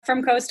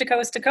From coast to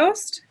coast to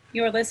coast,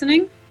 you're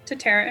listening to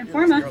Terra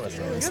Informa.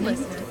 You're listening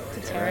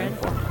to Terra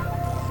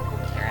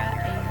Informa. Terra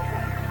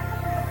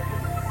Informa.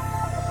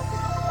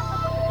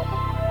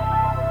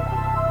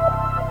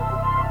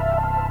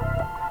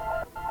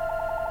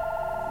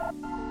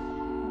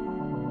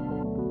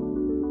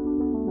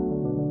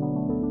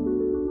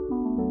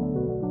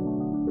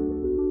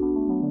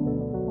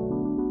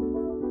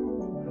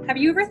 Have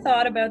you ever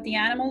thought about the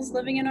animals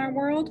living in our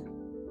world?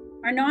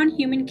 Our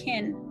non-human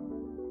kin,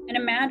 and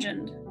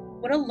imagined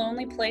what a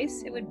lonely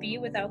place it would be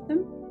without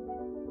them?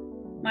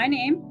 My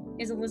name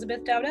is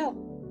Elizabeth Dowdell.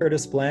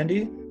 Curtis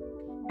Blandy.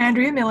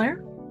 Andrea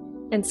Miller.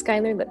 And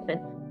Skylar Lipman.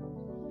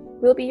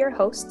 We'll be your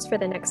hosts for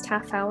the next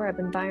half hour of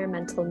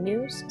environmental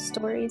news,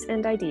 stories,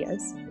 and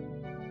ideas.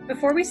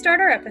 Before we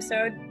start our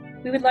episode,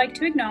 we would like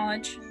to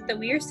acknowledge that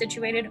we are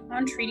situated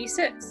on Treaty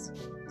 6,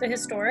 the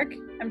historic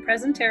and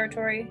present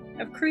territory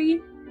of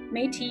Cree,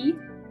 Métis,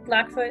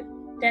 Blackfoot,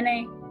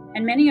 Dene,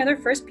 and many other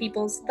First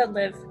Peoples that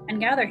live and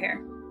gather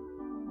here.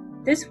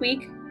 This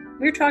week,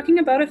 we're talking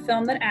about a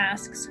film that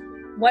asks,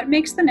 what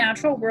makes the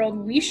natural world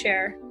we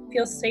share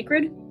feel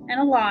sacred and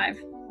alive,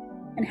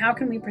 and how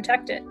can we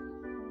protect it?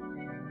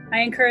 I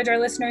encourage our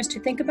listeners to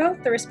think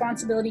about the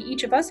responsibility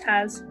each of us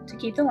has to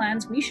keep the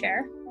lands we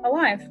share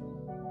alive.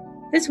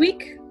 This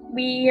week,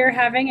 we are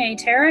having a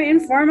Terra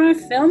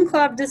Informa Film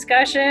Club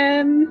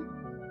discussion.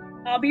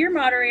 I'll be your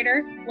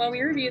moderator while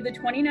we review the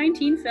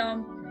 2019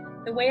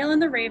 film, The Whale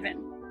and the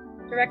Raven,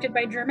 directed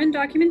by German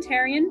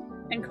documentarian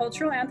and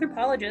cultural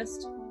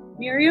anthropologist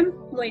Miriam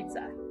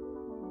Leitza.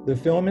 The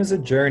film is a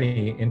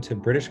journey into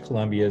British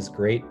Columbia's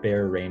Great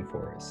Bear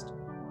Rainforest,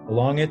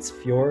 along its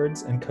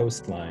fjords and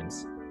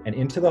coastlines, and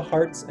into the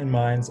hearts and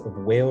minds of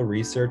whale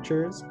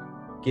researchers,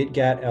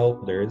 Gitgat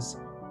elders,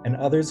 and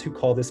others who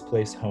call this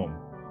place home.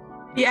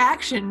 The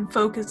action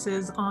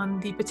focuses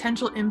on the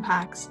potential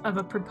impacts of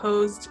a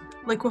proposed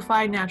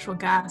liquefied natural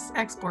gas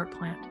export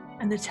plant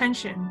and the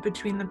tension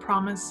between the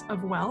promise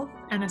of wealth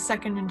and a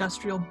second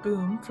industrial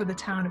boom for the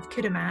town of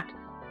Kitimat,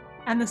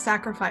 and the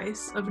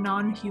sacrifice of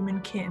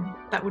non-human kin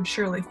that would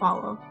surely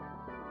follow.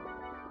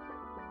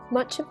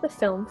 Much of the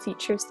film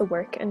features the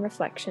work and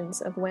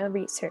reflections of whale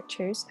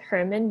researchers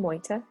Herman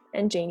Moita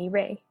and Janie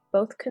Ray,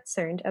 both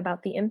concerned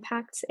about the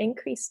impacts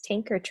increased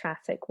tanker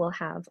traffic will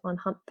have on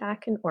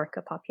humpback and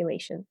orca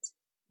populations.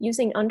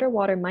 Using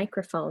underwater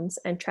microphones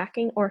and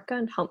tracking orca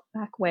and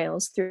humpback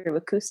whales through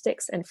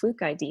acoustics and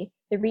fluke ID,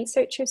 the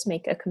researchers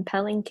make a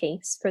compelling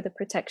case for the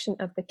protection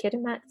of the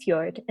Kitimat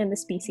Fjord and the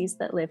species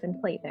that live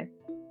and play there.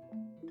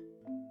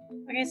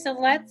 Okay, so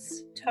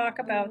let's talk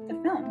about the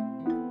film.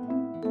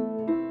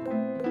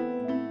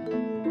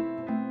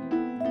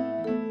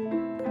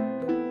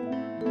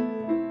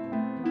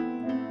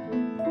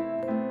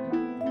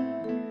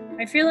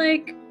 I feel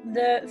like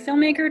the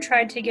filmmaker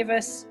tried to give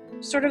us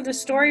sort of the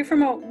story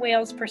from a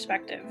whale's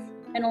perspective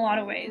in a lot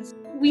of ways.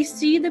 We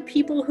see the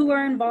people who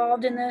are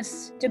involved in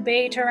this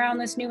debate around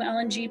this new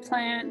LNG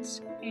plant,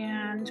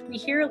 and we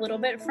hear a little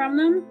bit from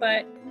them,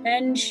 but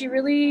then she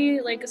really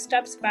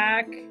steps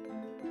back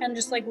and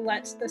just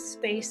lets the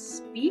space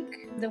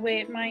speak the way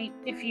it might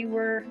if you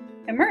were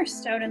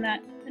immersed out in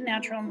that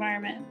natural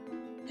environment.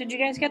 Did you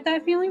guys get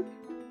that feeling?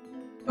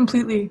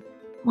 Completely.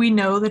 We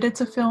know that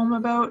it's a film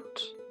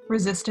about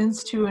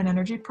resistance to an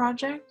energy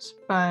project,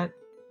 but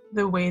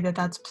the way that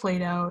that's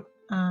played out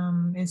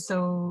is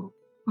so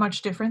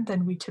much different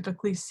than we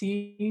typically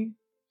see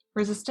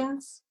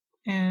resistance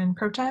and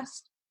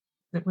protest.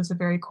 It was a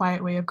very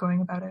quiet way of going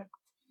about it.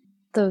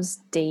 Those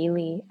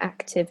daily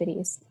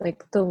activities,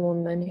 like the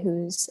woman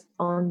who's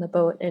on the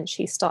boat and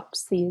she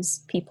stops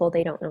these people,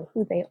 they don't know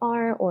who they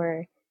are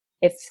or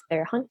if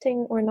they're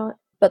hunting or not,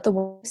 but the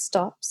woman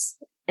stops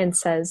and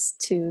says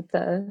to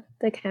the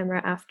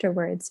camera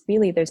afterwards,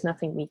 really there's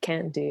nothing we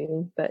can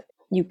do, but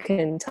you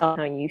can tell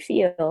how you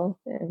feel.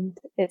 And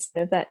it's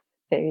sort of that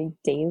very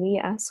daily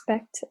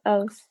aspect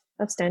of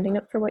standing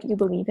up for what you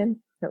believe in.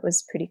 That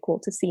was pretty cool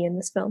to see in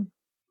this film.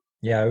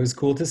 Yeah, it was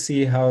cool to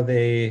see how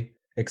they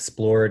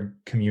explored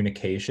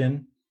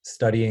communication,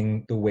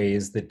 studying the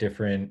ways that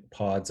different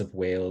pods of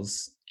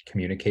whales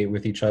communicate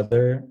with each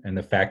other. And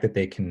the fact that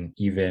they can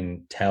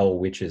even tell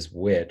which is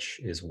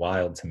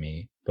wild to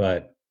me.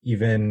 But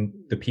even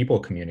the people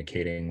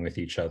communicating with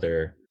each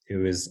other, it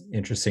was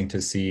interesting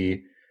to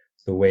see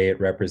the way it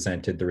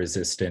represented the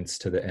resistance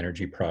to the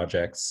energy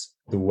projects,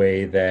 the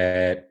way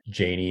that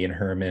Janie and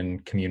Herman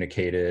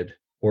communicated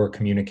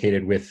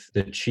with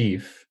the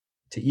chief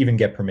to even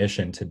get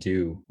permission to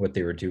do what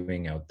they were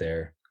doing out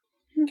there.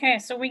 Okay,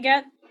 so we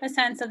get a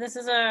sense that this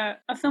is a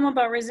film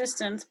about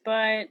resistance,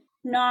 but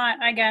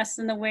not, I guess,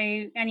 in the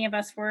way any of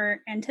us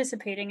were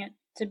anticipating it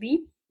to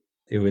be.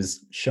 It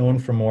was shown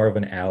from more of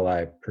an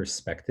ally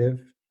perspective.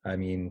 I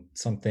mean,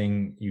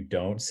 something you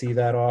don't see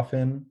that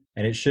often.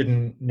 And it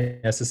shouldn't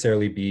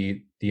necessarily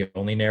be the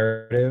only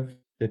narrative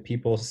that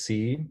people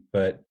see,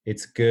 but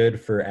it's good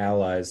for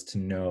allies to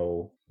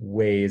know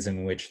ways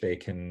in which they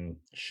can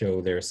show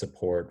their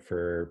support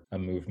for a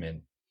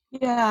movement.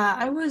 Yeah,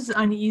 I was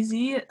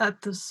uneasy at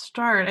the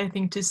start, I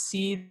think, to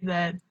see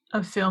that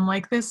a film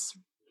like this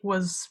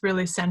was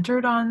really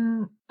centered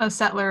on a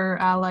settler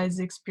allies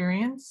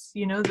experience,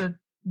 the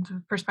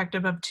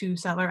perspective of two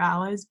settler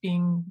allies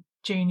being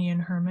Janie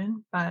and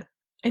Herman. But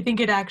I think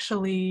it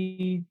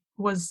actually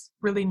was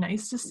really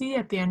nice to see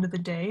at the end of the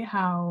day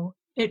how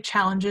it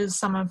challenges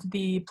some of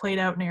the played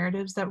out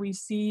narratives that we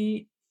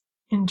see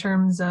in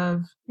terms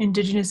of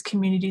Indigenous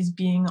communities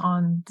being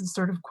on the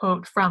sort of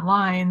quote front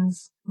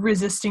lines,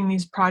 resisting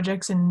these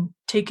projects and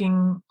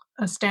taking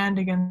a stand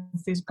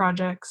against these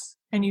projects.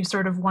 And you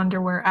sort of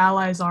wonder where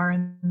allies are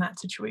in that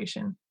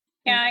situation.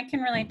 Yeah, I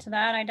can relate to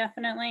that. I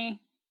definitely,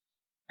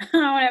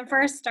 when it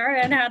first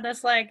started, had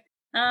this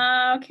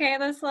okay,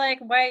 this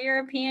white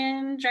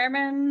European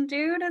German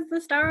dude is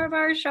the star of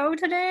our show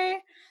today.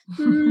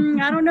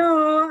 I don't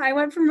know. I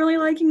went from really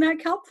liking that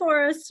kelp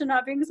forest to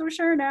not being so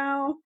sure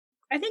now.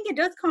 I think it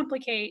does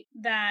complicate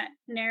that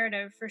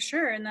narrative for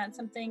sure, and that's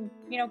something,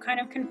 kind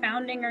of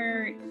confounding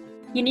or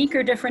unique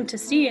or different to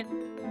see.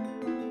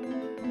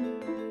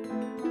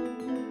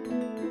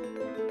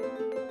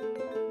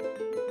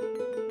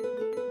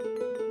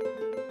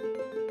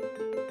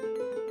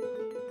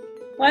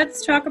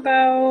 Let's talk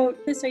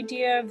about this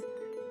idea of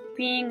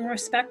being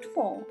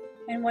respectful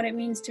and what it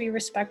means to be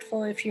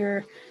respectful if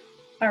you're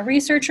a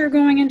researcher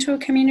going into a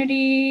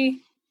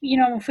community.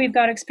 If we've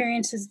got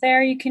experiences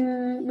there, we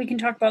can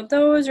talk about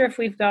those, or if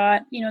we've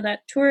got, that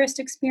tourist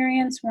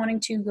experience wanting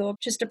to go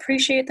just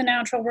appreciate the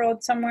natural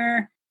world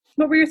somewhere.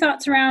 What were your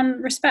thoughts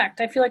around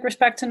respect? I feel like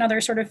respect's another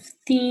sort of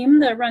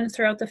theme that runs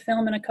throughout the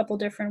film in a couple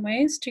different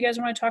ways. Do you guys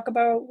want to talk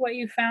about what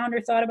you found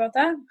or thought about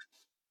that?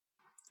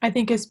 I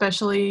think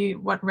especially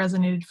what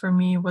resonated for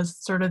me was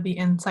sort of the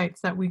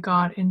insights that we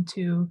got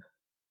into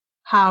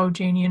how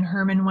Janie and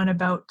Herman went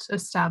about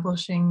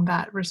establishing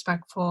that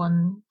respectful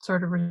and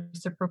sort of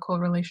reciprocal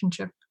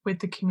relationship with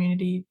the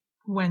community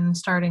when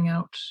starting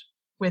out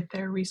with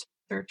their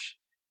research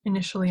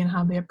initially, and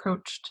how they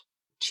approached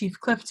Chief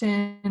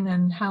Clifton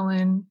and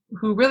Helen,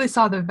 who really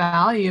saw the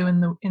value in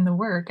the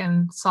work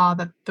and saw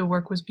that the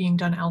work was being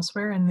done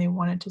elsewhere and they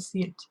wanted to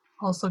see it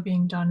also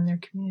being done in their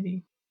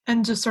community.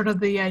 And just sort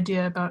of the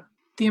idea about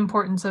the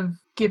importance of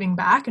giving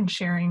back and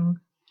sharing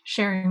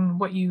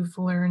what you've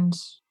learned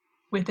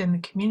within the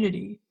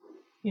community.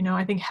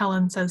 I think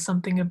Helen says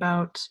something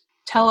about,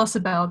 tell us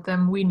about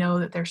them, we know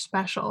that they're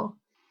special,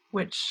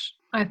 which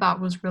I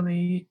thought was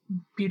really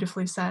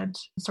beautifully said,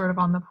 sort of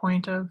on the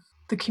point of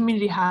the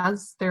community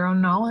has their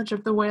own knowledge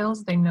of the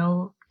whales. They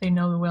know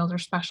the whales are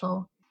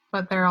special,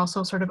 but they're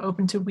also sort of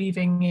open to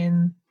weaving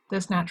in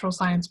this natural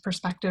science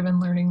perspective and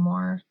learning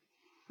more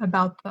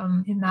about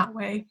them in that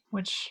way,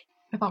 which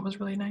I thought was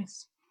really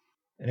nice.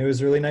 And it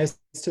was really nice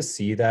to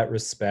see that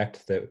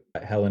respect that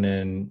Helen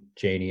and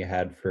Janie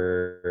had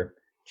for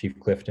Chief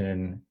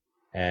Clifton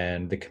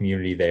and the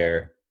community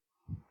there,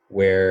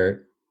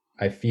 where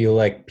I feel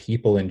like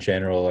people in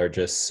general are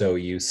just so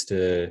used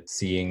to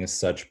seeing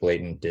such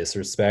blatant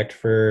disrespect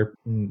for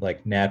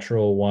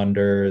natural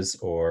wonders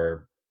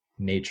or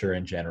nature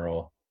in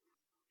general.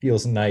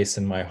 Feels nice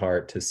in my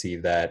heart to see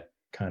that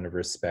kind of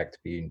respect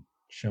being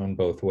shown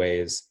both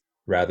ways,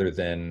 rather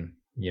than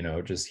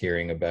just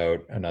hearing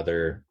about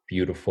another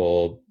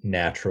beautiful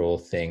natural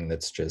thing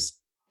that's just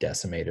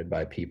decimated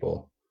by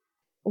people.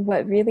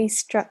 What really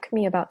struck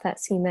me about that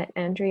scene that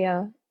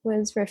Andrea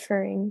was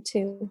referring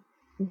to,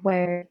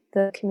 where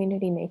the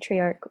community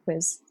matriarch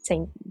was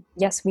saying,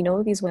 yes, we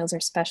know these whales are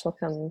special,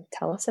 come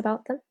tell us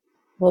about them.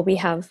 Well, we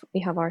have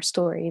our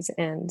stories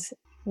and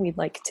we'd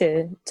like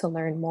to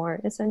learn more,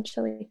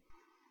 essentially.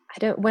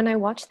 When I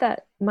watched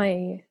that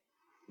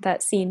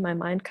scene, my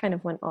mind kind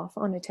of went off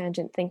on a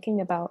tangent, thinking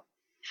about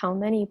how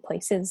many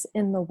places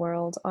in the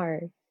world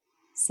are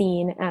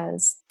seen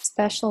as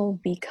special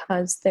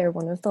because they're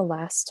one of the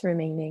last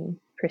remaining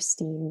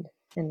pristine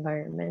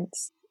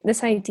environments.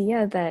 This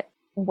idea that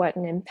what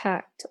an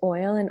impact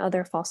oil and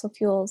other fossil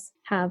fuels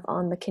have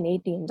on the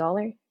Canadian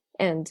dollar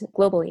and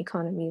global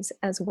economies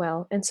as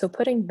well. And so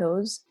putting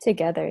those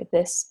together,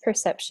 this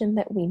perception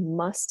that we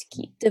must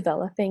keep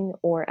developing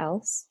or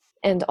else,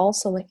 and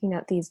also looking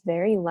at these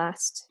very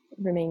last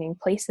remaining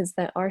places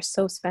that are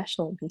so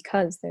special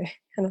because they're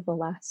kind of the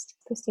last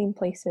pristine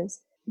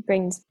places,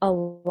 brings a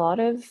lot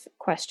of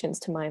questions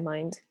to my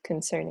mind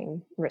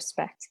concerning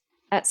respect.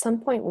 At some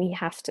point, we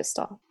have to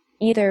stop.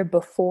 Either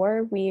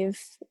before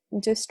we've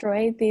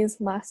destroyed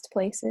these last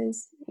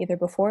places, either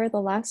before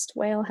the last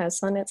whale has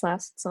sung its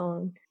last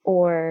song,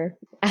 or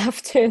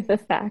after the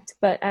fact.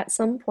 But at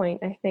some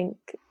point, I think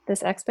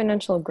this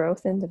exponential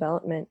growth and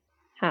development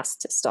has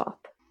to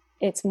stop.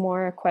 It's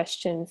more a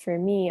question for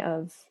me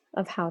of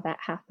how that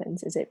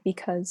happens. Is it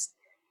because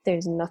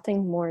there's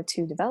nothing more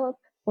to develop,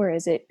 or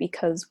is it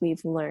because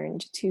we've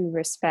learned to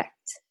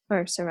respect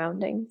our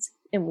surroundings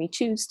and we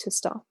choose to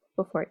stop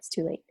before it's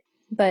too late?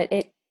 But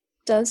it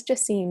does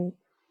just seem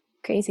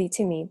crazy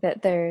to me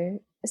that there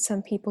are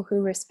some people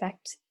who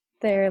respect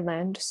their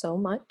land so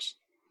much,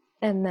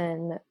 and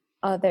then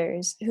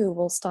others who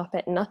will stop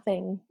at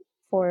nothing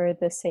for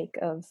the sake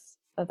of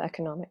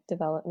economic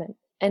development.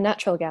 And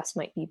natural gas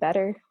might be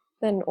better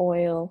than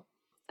oil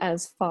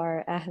as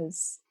far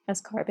as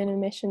carbon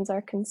emissions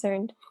are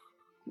concerned,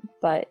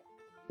 but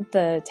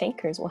the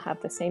tankers will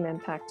have the same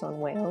impact on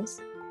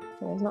whales.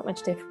 So there's not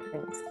much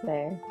difference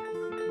there.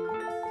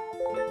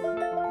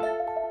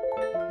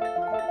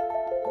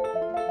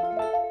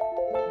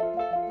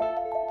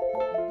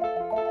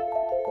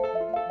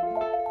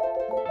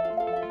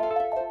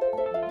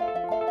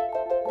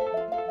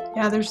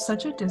 Yeah, there's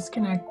such a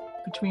disconnect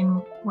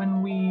between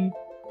when we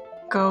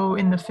go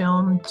in the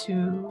film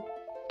to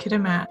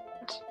Kitimat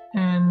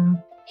and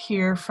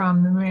hear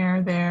from the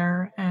mayor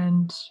there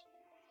and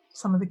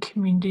some of the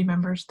community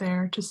members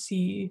there to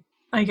see,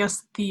 I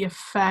guess, the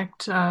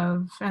effect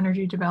of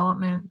energy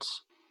development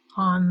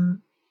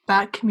on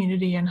that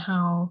community and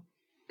how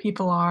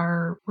people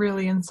are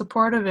really in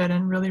support of it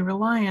and really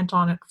reliant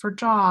on it for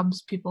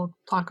jobs. People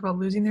talk about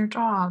losing their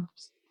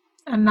jobs.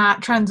 And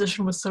that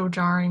transition was so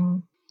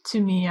jarring to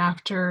me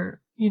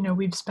after,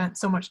 we've spent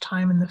so much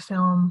time in the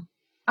film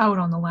out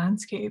on the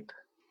landscape.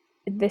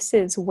 This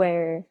is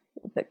where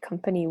the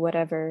company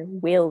whatever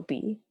will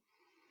be,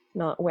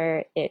 not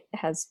where it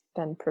has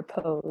been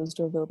proposed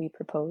or will be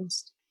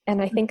proposed.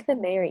 And I think the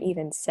mayor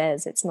even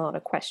says it's not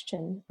a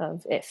question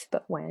of if,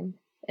 but when,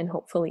 and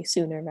hopefully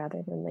sooner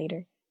rather than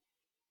later.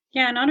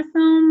 Yeah, not a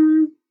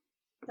film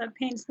that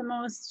paints the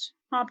most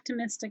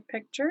optimistic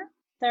picture.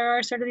 There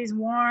are sort of these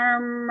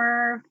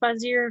warmer,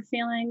 fuzzier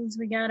feelings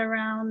we get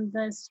around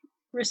this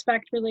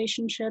respect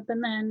relationship.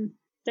 And then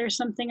there's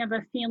something of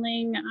a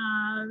feeling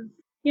of,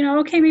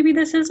 okay, maybe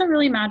this is a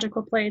really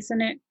magical place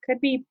and it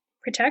could be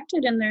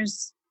protected and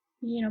there's,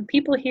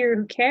 people here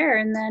who care.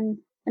 And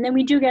then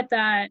we do get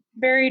that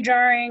very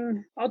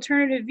jarring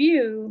alternative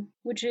view,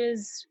 which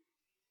is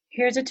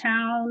here's a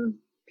town,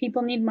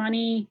 people need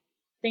money,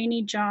 they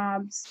need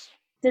jobs,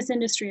 this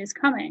industry is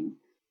coming.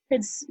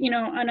 It's,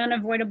 an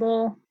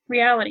unavoidable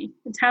reality.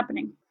 It's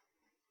happening.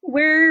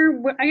 Where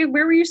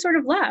were you sort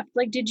of left?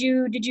 Like, did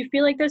you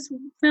feel like this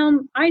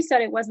film, I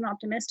said it wasn't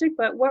optimistic,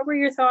 but what were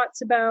your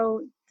thoughts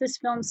about this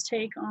film's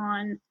take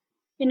on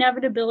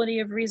inevitability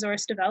of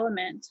resource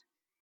development?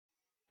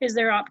 Is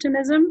there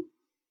optimism?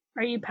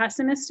 Are you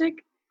pessimistic?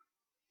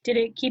 Did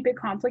it keep it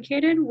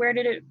complicated? Where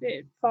did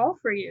it fall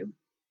for you?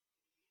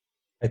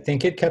 I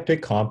think it kept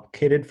it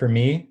complicated for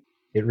me.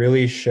 It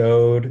really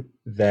showed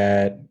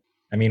that,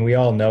 we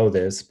all know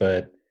this,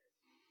 but,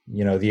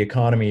 the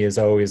economy is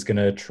always going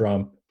to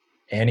trump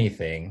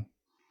anything.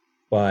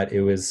 But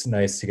it was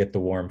nice to get the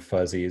warm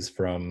fuzzies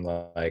from,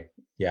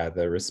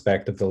 the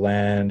respect of the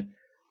land,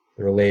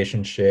 the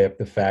relationship,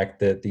 the fact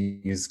that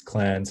these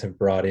clans have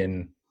brought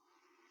in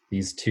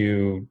these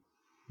two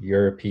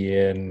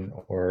European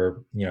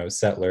or,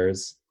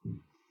 settlers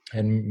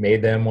and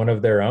made them one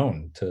of their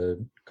own,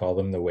 to call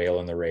them the Whale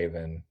and the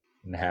Raven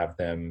and have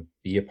them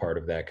be a part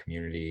of that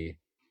community.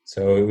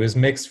 So it was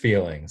mixed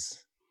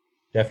feelings.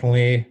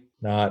 Definitely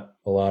not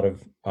a lot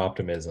of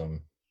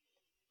optimism.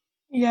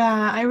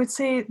 Yeah, I would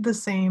say the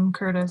same,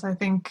 Curtis. I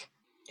think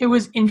it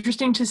was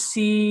interesting to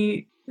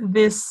see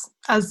this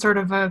as sort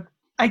of a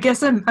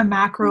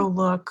macro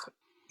look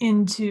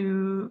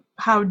into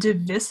how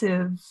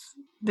divisive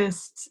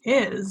this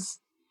is.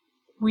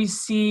 We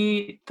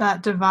see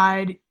that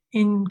divide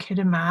in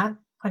Kitimat.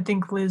 I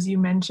think, Liz, you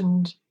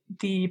mentioned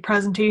the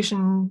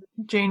presentation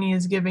Janie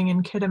is giving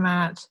in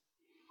Kitimat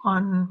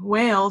on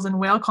whales and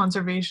whale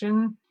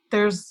conservation.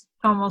 There's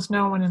almost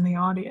no one in the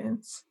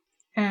audience.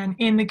 And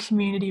in the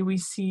community, we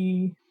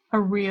see a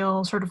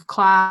real sort of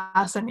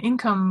class and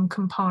income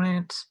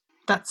component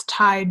that's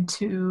tied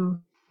to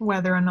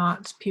whether or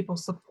not people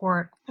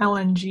support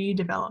LNG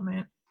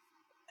development.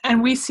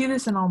 And we see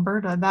this in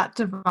Alberta, that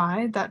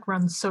divide that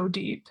runs so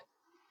deep.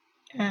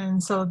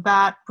 And so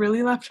that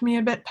really left me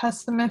a bit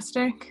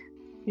pessimistic,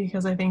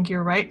 because I think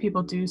you're right.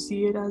 People do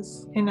see it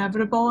as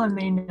inevitable, and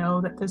they know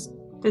that this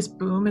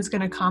boom is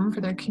going to come for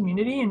their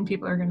community and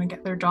people are going to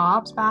get their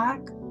jobs back.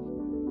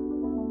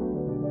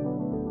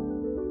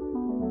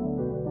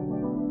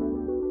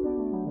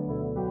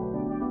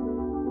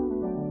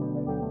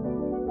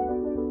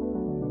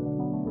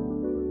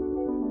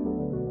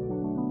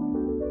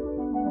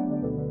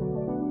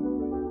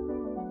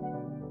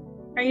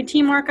 Are you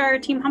Team Orca or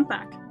Team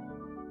Humpback?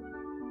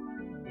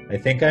 I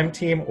think I'm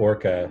Team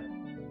Orca.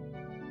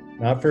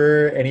 Not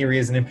for any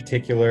reason in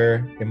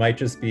particular. It might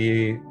just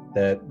be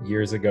that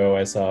years ago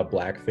I saw a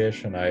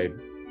blackfish and I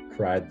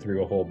cried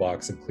through a whole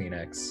box of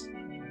Kleenex.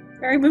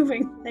 Very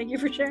moving. Thank you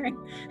for sharing.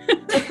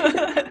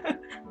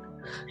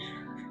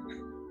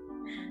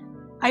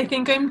 I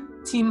think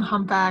I'm Team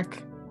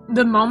Humpback.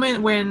 The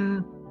moment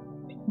when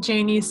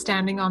Janie's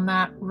standing on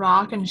that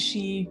rock and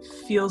she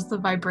feels the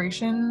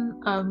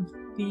vibration of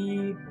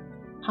the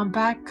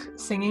humpback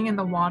singing in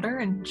the water,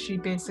 and she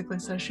basically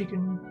says she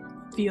can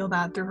feel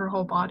that through her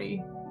whole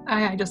body.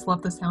 I just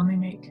love the sound they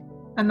make.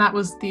 And that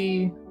was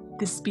the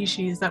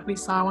species that we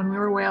saw when we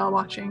were whale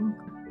watching.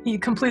 He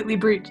completely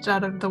breached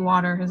out of the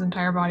water. His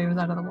entire body was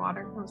out of the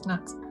water. It was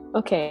nuts.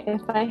 Okay,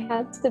 if I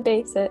had to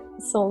base it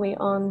solely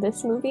on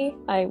this movie,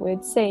 I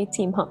would say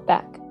Team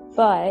Humpback.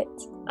 But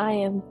I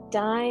am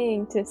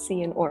dying to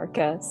see an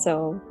orca,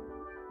 so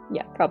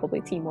yeah,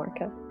 probably Team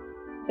Orca.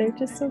 They're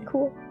just so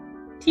cool.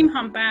 Team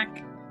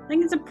Humpback. I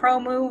think it's a pro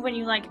move when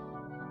you like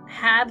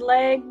had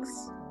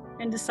legs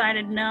and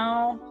decided,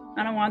 no,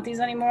 I don't want these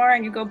anymore,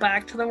 and you go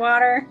back to the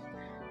water.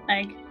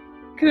 Like,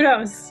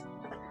 kudos.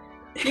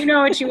 You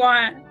know what you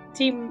want,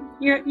 team.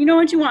 You know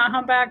what you want,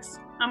 humpbacks.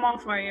 I'm all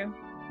for you.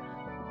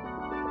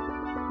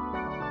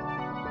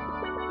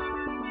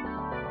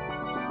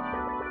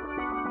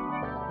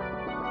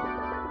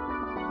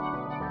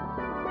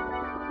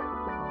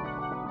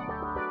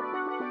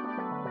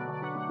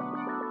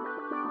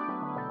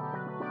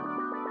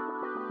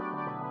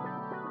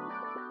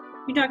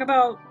 You talk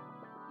about,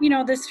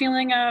 this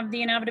feeling of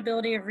the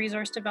inevitability of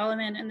resource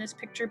development and this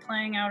picture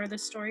playing out, or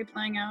this story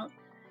playing out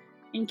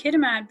in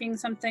Kitimat, being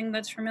something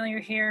that's familiar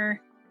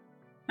here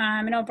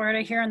in Alberta,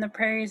 here on the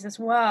prairies as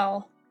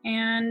well.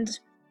 And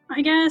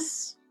I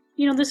guess,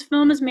 this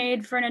film is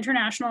made for an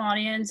international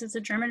audience. It's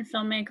a German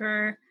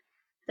filmmaker.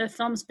 The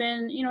film's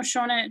been,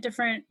 shown at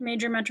different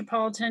major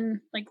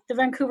metropolitan, like the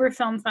Vancouver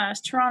Film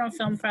Fest, Toronto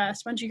Film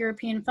Fest, a bunch of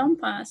European film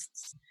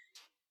fests.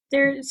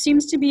 There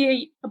seems to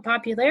be a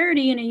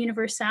popularity and a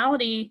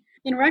universality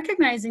in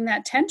recognizing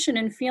that tension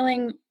and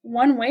feeling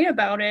one way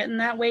about it, and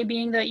that way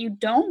being that you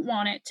don't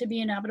want it to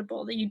be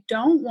inevitable, that you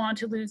don't want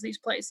to lose these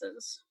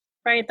places,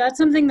 right? That's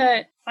something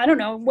that, I don't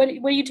know, what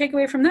do you take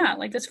away from that?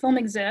 Like, this film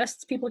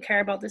exists, people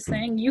care about this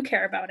thing, you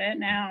care about it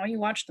now, you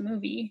watch the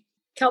movie.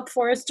 Kelp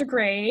forests are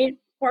great,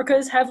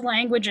 orcas have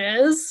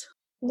languages.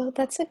 No,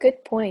 that's a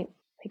good point.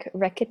 Like,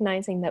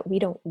 recognizing that we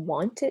don't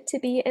want it to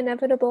be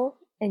inevitable,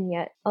 and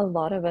yet a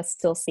lot of us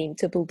still seem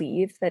to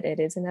believe that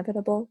it is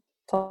inevitable.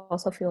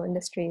 Fossil fuel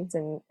industries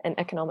and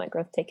economic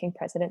growth taking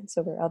precedence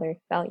over other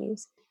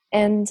values.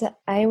 And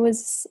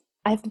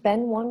I've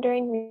been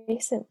wondering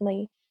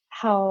recently,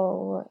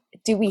 how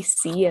do we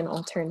see an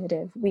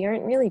alternative? We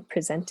aren't really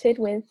presented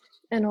with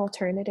an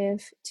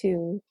alternative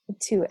to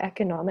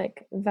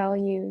economic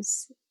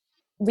values.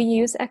 We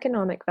use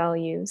economic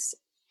values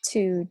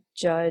to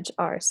judge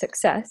our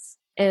success,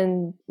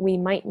 and we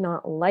might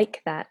not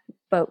like that,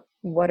 but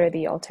what are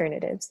the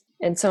alternatives?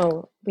 And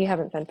so we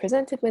haven't been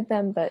presented with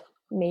them, but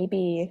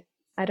maybe,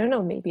 I don't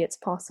know, maybe it's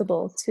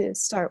possible to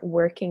start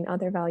working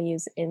other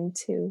values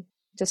into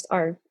just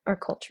our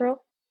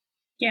cultural.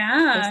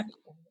 Yeah.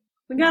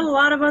 We got a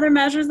lot of other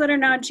measures that are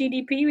not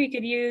GDP we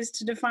could use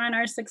to define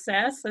our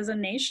success as a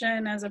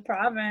nation, as a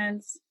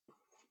province.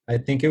 I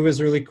think it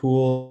was really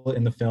cool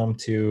in the film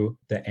too,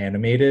 the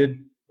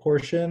animated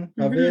portion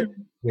of it,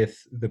 with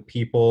the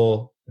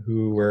people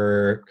who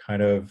were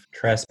kind of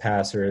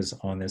trespassers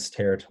on this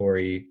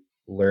territory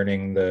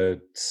learning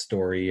the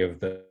story of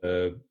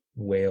the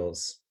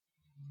whales.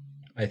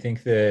 I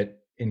think that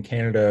in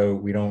Canada,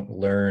 we don't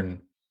learn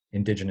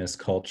Indigenous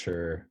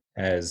culture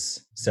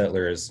as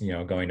settlers,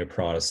 going to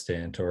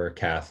Protestant or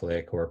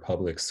Catholic or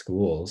public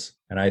schools.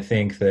 And I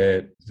think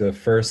that the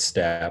first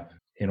step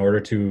in order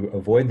to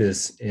avoid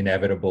this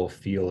inevitable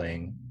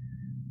feeling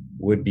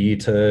would be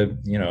to,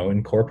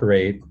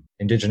 incorporate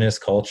Indigenous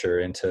culture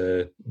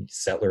into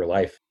settler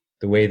life.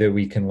 The way that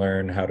we can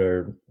learn how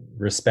to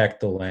respect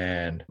the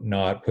land,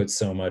 not put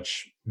so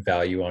much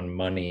value on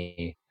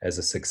money as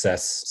a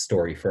success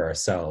story for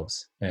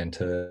ourselves, and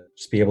to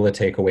just be able to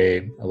take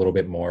away a little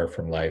bit more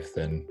from life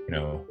than,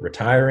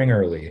 retiring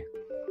early.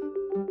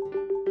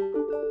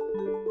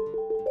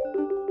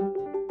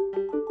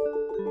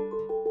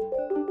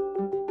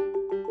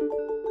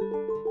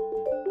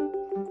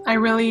 I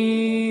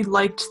really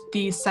liked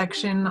the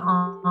section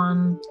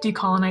on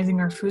decolonizing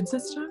our food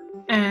system,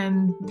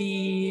 and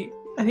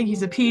I think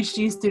he's a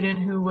PhD student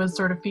who was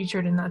sort of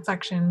featured in that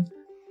section,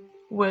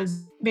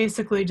 was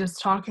basically just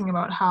talking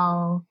about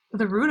how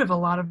the root of a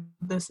lot of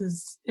this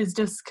is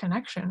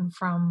disconnection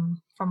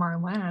from our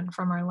land,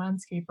 from our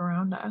landscape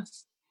around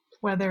us,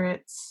 whether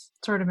it's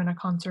sort of in a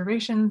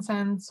conservation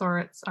sense or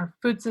it's our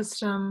food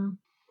system.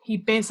 He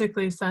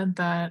basically said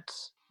that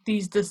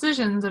these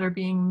decisions that are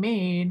being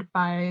made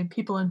by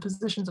people in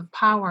positions of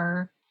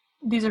power,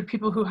 these are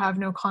people who have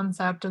no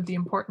concept of the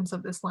importance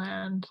of this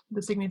land,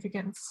 the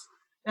significance.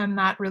 And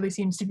that really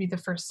seems to be the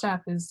first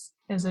step, is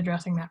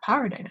addressing that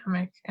power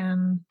dynamic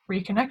and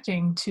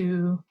reconnecting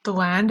to the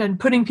land and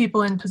putting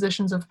people in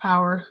positions of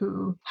power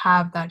who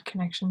have that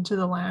connection to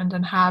the land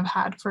and have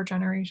had for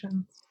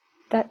generations.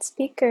 That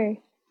speaker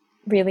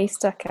really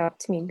stuck out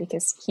to me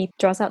because he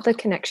draws out the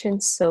connection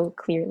so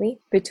clearly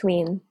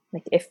between,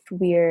 like, if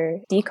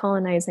we're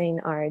decolonizing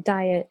our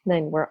diet,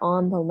 then we're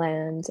on the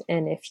land,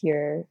 and if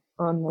you're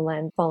on the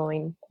land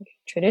following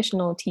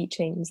traditional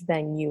teachings,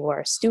 then you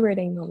are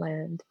stewarding the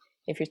land.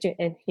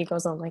 And he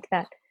goes on like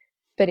that.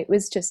 But it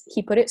was just,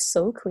 he put it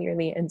so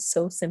clearly and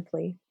so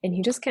simply, and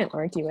you just can't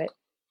argue it.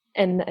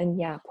 And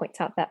yeah,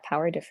 points out that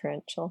power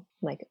differential.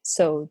 Like,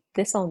 so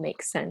this all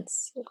makes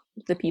sense.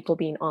 The people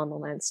being on the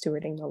land,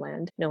 stewarding the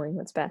land, knowing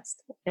what's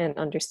best, and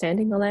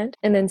understanding the land,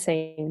 and then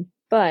saying,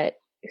 but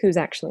who's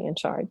actually in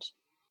charge?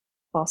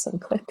 Awesome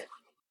clip.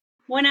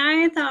 What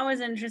I thought was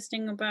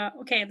interesting about,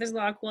 there's a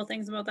lot of cool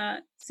things about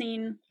that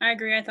scene. I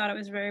agree, I thought it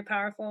was very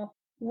powerful.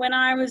 When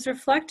I was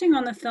reflecting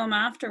on the film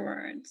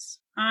afterwards,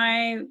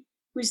 I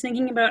was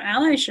thinking about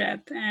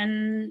allyship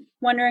and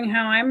wondering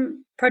how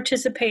I'm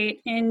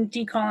participate in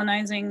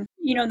decolonizing,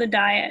 the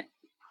diet.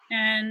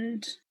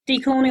 And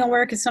decolonial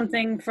work is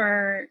something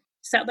for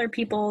settler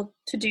people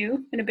to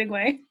do in a big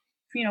way,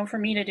 for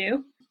me to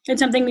do. It's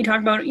something we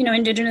talk about,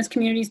 Indigenous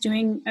communities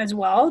doing as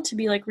well, to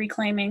be like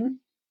reclaiming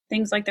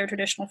things like their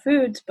traditional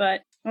foods.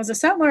 But as a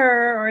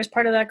settler or as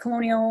part of that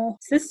colonial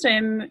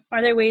system,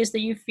 are there ways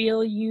that you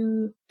feel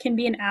you can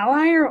be an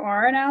ally or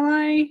are an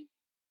ally?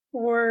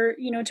 Or,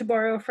 to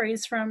borrow a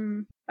phrase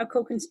from a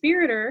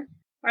co-conspirator,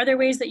 are there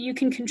ways that you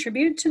can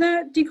contribute to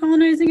that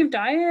decolonizing of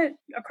diet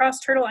across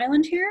Turtle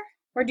Island here?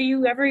 Or do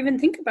you ever even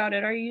think about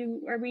it?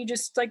 Are we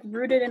just like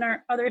rooted in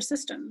our other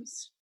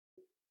systems?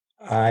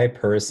 I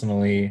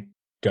personally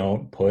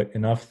don't put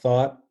enough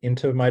thought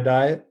into my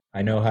diet.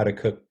 I know how to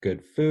cook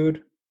good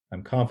food.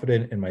 I'm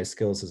confident in my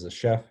skills as a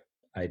chef.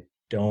 I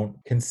don't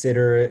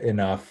consider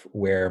enough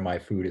where my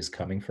food is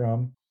coming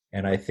from.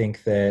 And I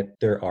think that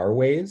there are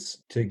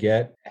ways to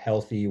get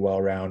healthy,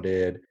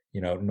 well-rounded,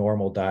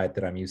 normal diet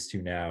that I'm used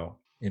to now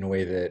in a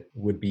way that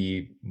would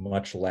be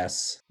much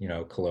less,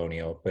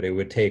 colonial. But it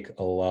would take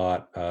a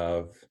lot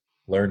of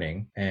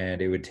learning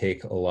and it would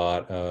take a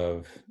lot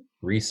of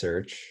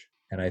research.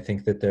 And I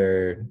think that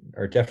there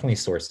are definitely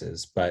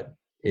sources, but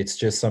it's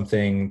just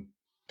something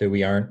that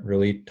we aren't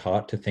really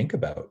taught to think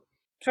about.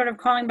 Sort of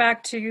calling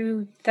back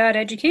to that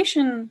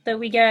education that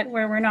we get,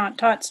 where we're not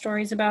taught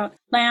stories about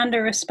land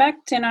or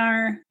respect in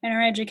our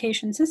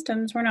education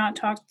systems. We're not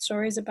taught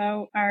stories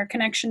about our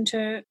connection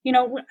to,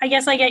 I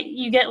guess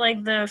you get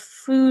like the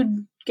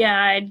food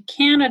guide,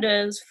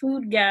 Canada's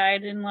food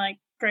guide in like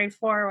grade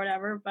 4 or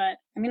whatever, but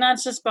I mean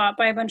that's just bought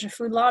by a bunch of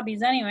food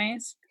lobbies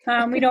anyways.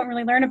 We don't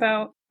really learn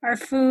about our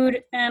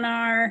food and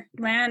our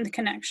land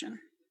connection.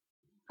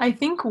 I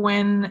think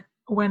when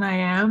I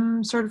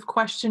am sort of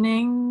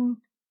questioning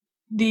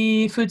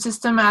the food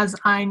system as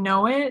I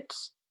know it,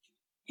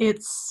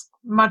 it's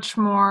much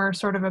more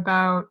sort of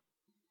about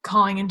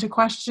calling into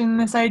question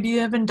this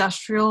idea of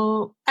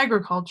industrial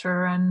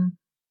agriculture and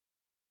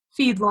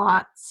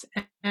feedlots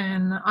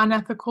and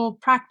unethical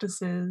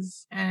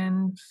practices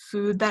and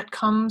food that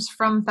comes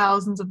from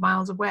thousands of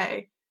miles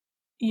away.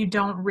 You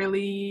don't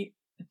really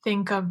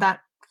think of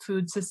that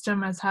food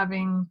system as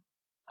having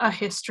a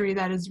history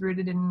that is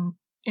rooted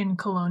in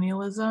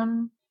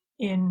colonialism,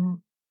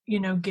 in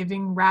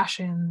giving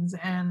rations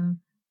and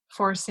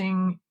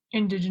forcing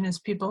Indigenous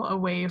people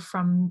away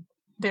from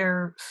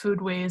their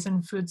foodways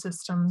and food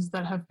systems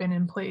that have been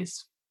in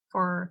place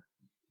for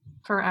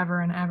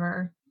forever and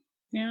ever.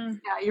 Yeah,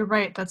 you're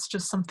right. That's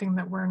just something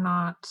that we're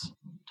not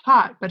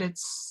taught, but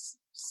it's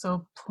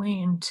so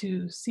plain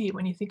to see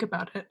when you think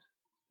about it.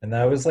 And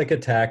that was like a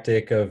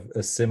tactic of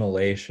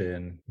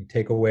assimilation. You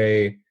take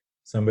away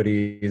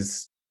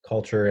somebody's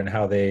culture and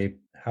how they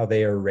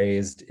are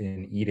raised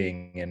in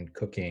eating and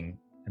cooking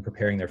and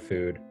preparing their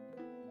food.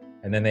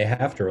 And then they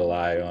have to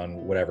rely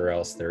on whatever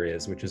else there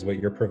is, which is what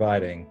you're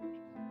providing.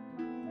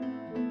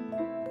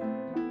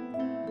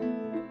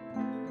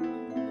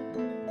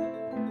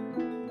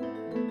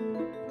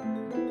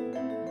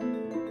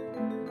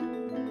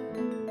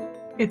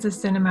 It's a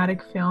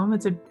cinematic film.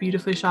 It's a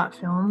beautifully shot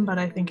film, but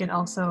I think it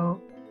also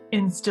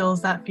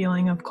instills that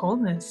feeling of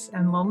coldness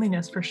and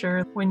loneliness for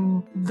sure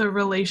when the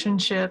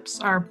relationships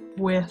are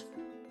with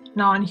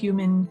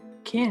non-human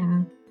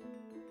kin.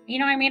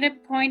 I made a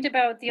point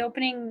about the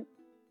opening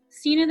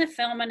scene of the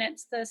film, and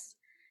it's this,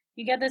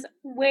 you get this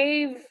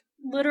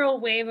literal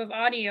wave of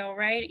audio,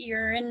 right?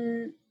 You're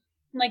in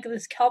like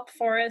this kelp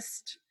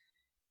forest,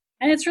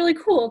 and it's really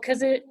cool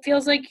because it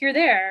feels like you're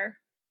there.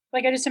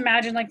 Like I just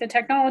imagine like the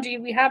technology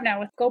we have now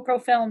with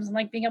GoPro films and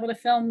like being able to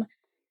film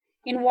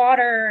in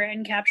water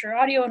and capture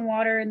audio in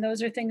water, and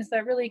those are things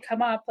that really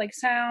come up, like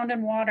sound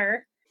and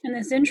water in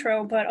this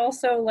intro, but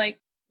also like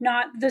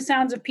not the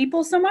sounds of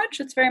people so much.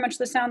 It's very much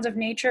the sounds of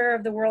nature,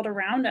 of the world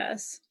around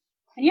us.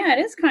 And yeah, it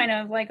is kind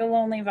of like a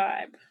lonely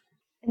vibe.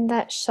 And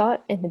that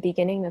shot in the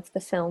beginning of the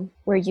film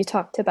where you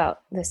talked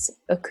about this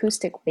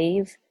acoustic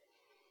wave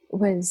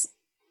was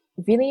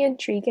really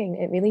intriguing.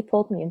 It really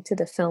pulled me into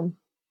the film.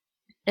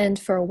 And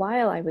for a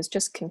while I was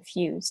just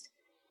confused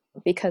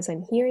because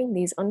I'm hearing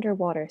these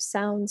underwater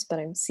sounds, but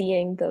I'm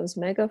seeing those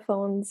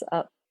megaphones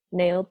up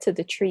nailed to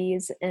the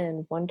trees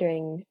and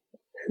wondering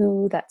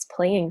who that's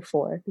playing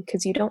for,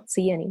 because you don't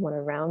see anyone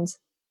around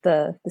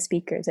the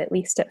speakers, at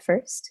least at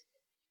first.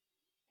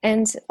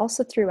 And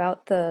also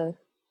throughout the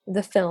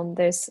film,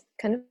 there's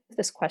kind of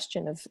this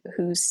question of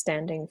who's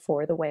standing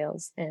for the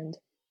whales and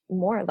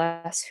more or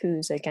less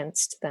who's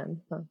against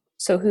them.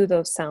 So who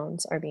those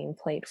sounds are being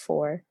played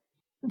for.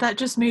 That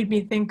just made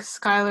me think,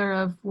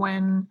 Skylar, of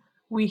when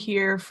we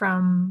hear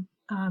from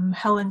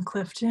Helen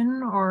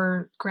Clifton,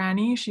 or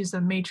Granny. She's a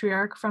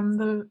matriarch from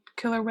the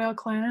Killer Whale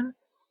clan,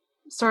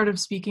 sort of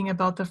speaking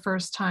about the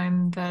first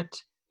time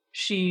that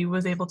she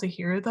was able to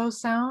hear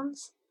those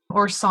sounds,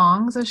 or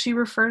songs as she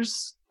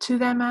refers to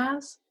them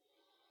as.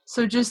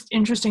 So just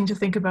interesting to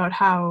think about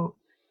how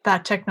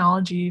that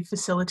technology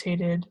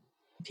facilitated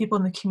people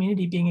in the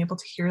community being able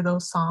to hear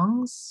those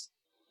songs,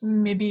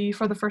 maybe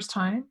for the first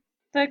time.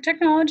 The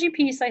technology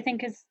piece, I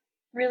think, is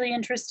really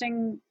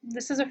interesting.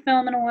 This is a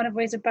film in a lot of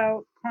ways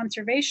about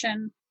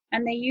conservation,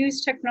 and they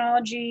use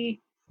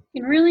technology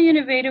in really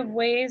innovative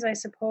ways, I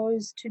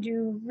suppose, to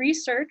do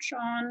research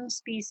on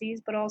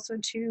species, but also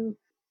to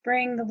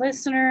bring the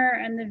listener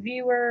and the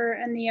viewer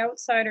and the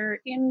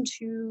outsider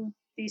into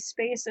these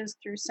spaces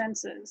through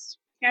senses.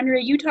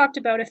 Andrea, you talked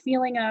about a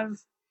feeling of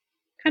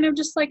kind of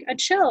just like a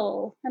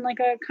chill and like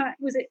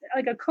was it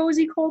like a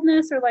cozy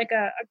coldness or like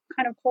a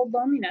kind of cold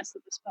loneliness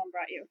that this film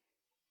brought you?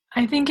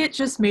 I think it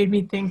just made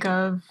me think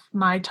of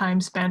my time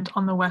spent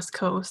on the West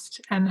Coast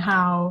and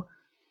how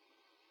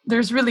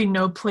there's really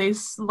no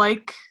place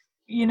like,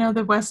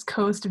 the West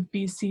Coast of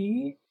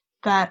BC.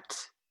 That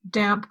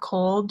damp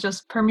cold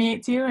just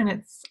permeates you and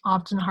it's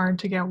often hard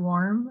to get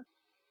warm.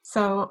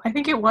 So I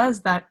think it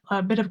was that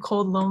a bit of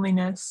cold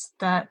loneliness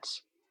that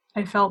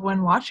I felt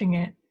when watching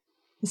it,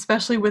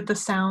 especially with the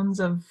sounds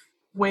of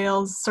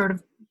whales sort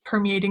of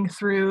permeating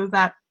through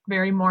that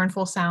very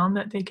mournful sound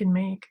that they can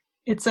make.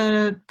 It's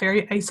a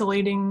very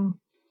isolating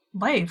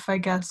life, I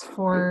guess,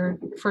 for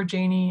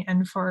Janie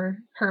and for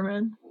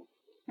Herman.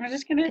 I was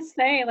just gonna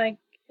say, like,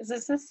 is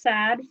this a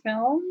sad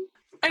film?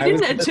 I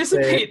didn't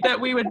anticipate that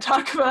we would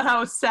talk about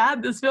how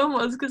sad this film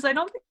was, because I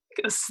don't think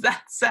it was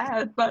that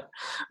sad, but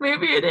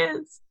maybe it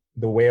is.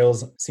 The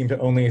whales seem to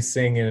only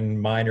sing in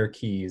minor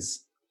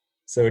keys,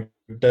 so it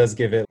does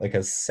give it like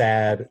a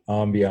sad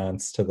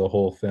ambiance to the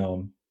whole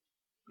film.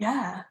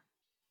 Yeah.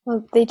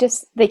 Well, they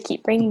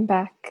keep bringing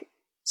back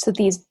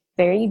these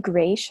very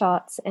gray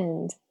shots,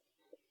 and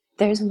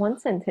there's one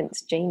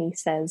sentence Janie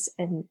says,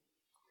 and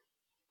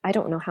I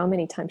don't know how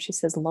many times she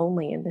says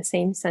lonely in the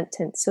same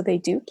sentence. So they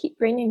do keep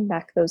bringing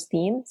back those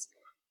themes,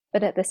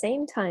 but at the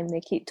same time,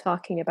 they keep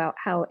talking about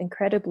how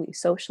incredibly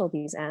social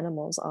these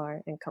animals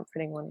are and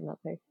comforting one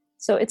another.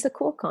 So it's a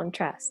cool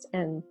contrast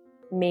and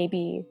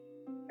maybe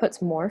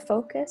puts more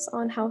focus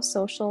on how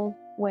social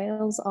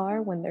whales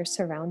are when they're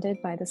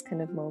surrounded by this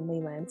kind of lonely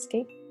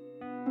landscape.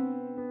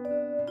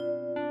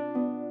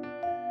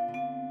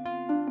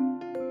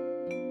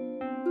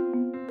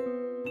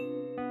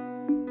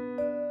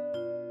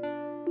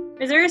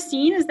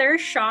 Is there a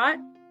shot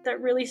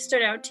that really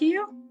stood out to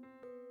you?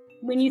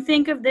 When you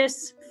think of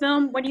this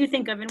film, what do you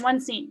think of in one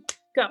scene?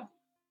 Go.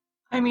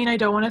 I mean, I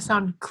don't want to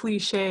sound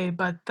cliche,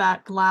 but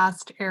that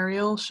last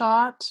aerial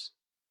shot,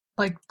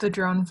 like the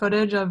drone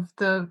footage of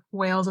the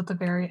whales at the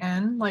very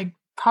end, like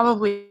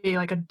probably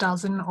like a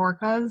dozen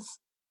orcas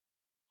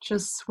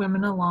just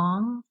swimming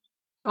along,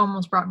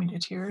 almost brought me to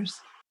tears.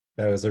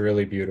 That was a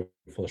really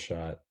beautiful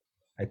shot.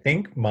 I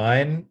think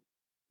mine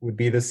would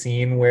be the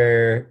scene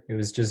where it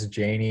was just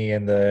Janie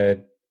and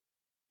the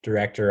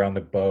director on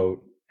the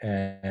boat,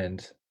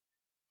 and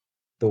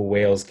the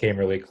whales came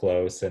really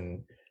close,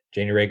 and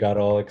Janie Ray got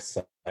all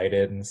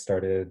excited and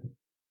started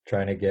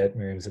trying to get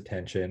Miriam's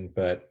attention,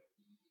 but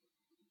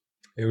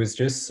it was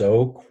just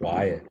so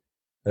quiet,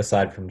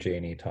 aside from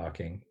Janie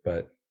talking,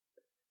 but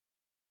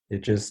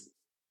it just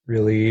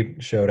really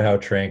showed how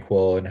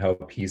tranquil and how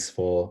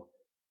peaceful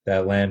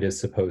that land is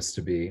supposed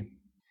to be.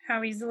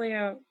 How easily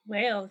a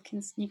whale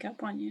can sneak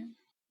up on you.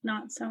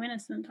 Not so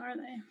innocent, are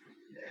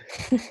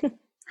they?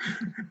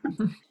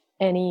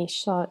 Any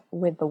shot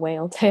with the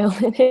whale tail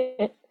in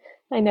it.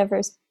 I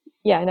never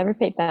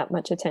paid that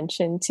much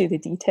attention to the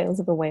details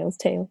of the whale's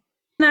tail.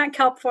 That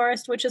kelp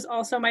forest, which is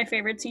also my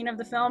favorite scene of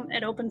the film,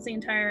 it opens the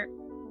entire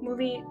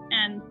movie,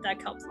 and that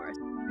kelp forest.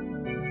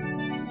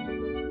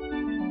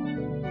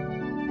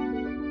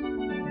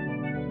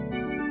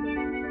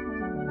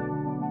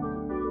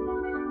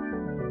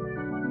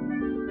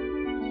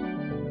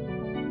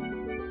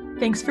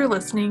 Thanks for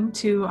listening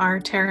to our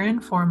Terra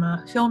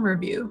Informa film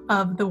review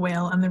of The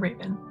Whale and the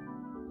Raven.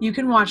 You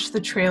can watch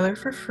the trailer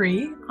for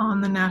free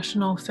on the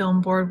National Film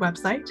Board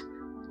website,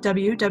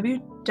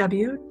 www.nfb.ca,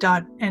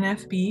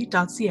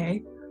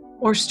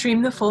 or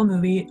stream the full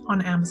movie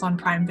on Amazon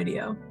Prime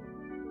Video.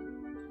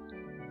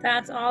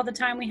 That's all the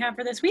time we have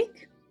for this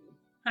week.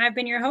 I've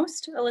been your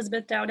host,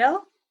 Elizabeth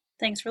Dowdell.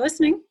 Thanks for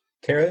listening.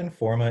 Terra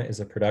Informa is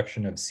a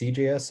production of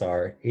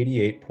CJSR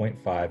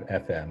 88.5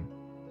 FM.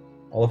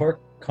 All of our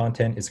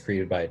content is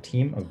created by a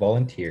team of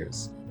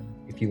volunteers.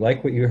 If you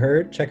like what you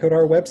heard, check out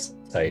our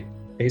website,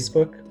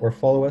 Facebook, or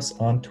follow us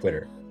on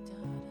Twitter.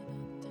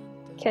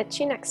 Catch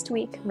you next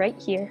week right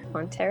here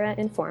on Terra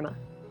Informa.